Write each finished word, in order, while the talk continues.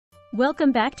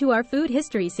Welcome back to our food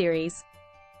history series.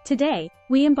 Today,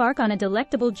 we embark on a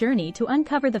delectable journey to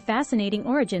uncover the fascinating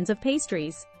origins of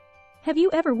pastries. Have you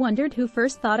ever wondered who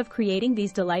first thought of creating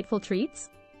these delightful treats?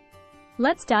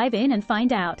 Let's dive in and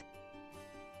find out.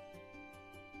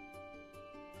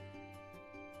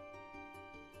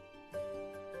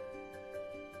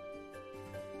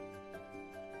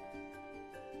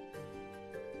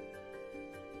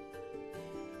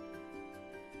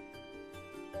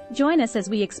 Join us as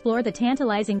we explore the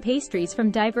tantalizing pastries from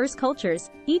diverse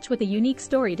cultures, each with a unique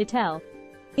story to tell.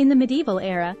 In the medieval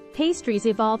era, pastries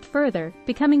evolved further,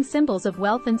 becoming symbols of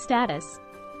wealth and status.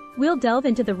 We'll delve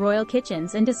into the royal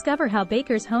kitchens and discover how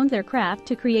bakers honed their craft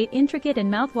to create intricate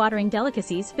and mouth-watering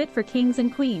delicacies fit for kings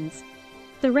and queens.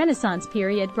 The Renaissance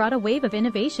period brought a wave of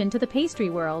innovation to the pastry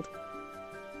world.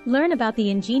 Learn about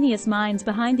the ingenious minds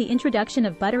behind the introduction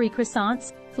of buttery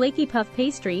croissants, flaky puff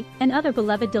pastry, and other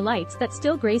beloved delights that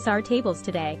still grace our tables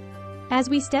today. As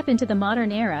we step into the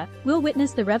modern era, we'll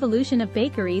witness the revolution of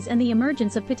bakeries and the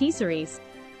emergence of patisseries.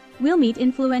 We'll meet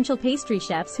influential pastry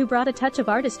chefs who brought a touch of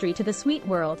artistry to the sweet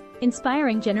world,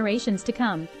 inspiring generations to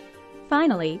come.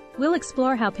 Finally, we'll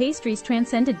explore how pastries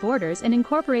transcended borders and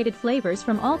incorporated flavors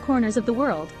from all corners of the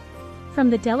world. From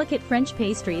the delicate French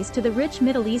pastries to the rich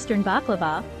Middle Eastern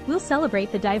baklava, we'll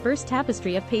celebrate the diverse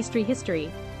tapestry of pastry history.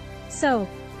 So,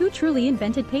 who truly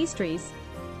invented pastries?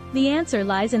 The answer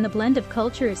lies in the blend of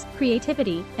cultures,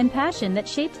 creativity, and passion that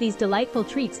shaped these delightful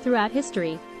treats throughout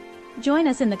history. Join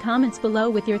us in the comments below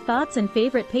with your thoughts and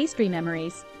favorite pastry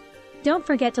memories. Don't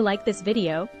forget to like this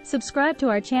video, subscribe to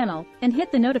our channel, and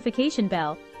hit the notification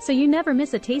bell, so you never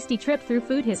miss a tasty trip through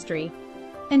food history.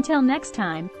 Until next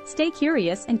time, stay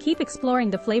curious and keep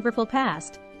exploring the flavorful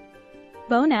past.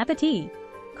 Bon appétit!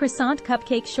 Croissant,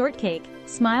 cupcake, shortcake,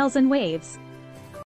 smiles and waves.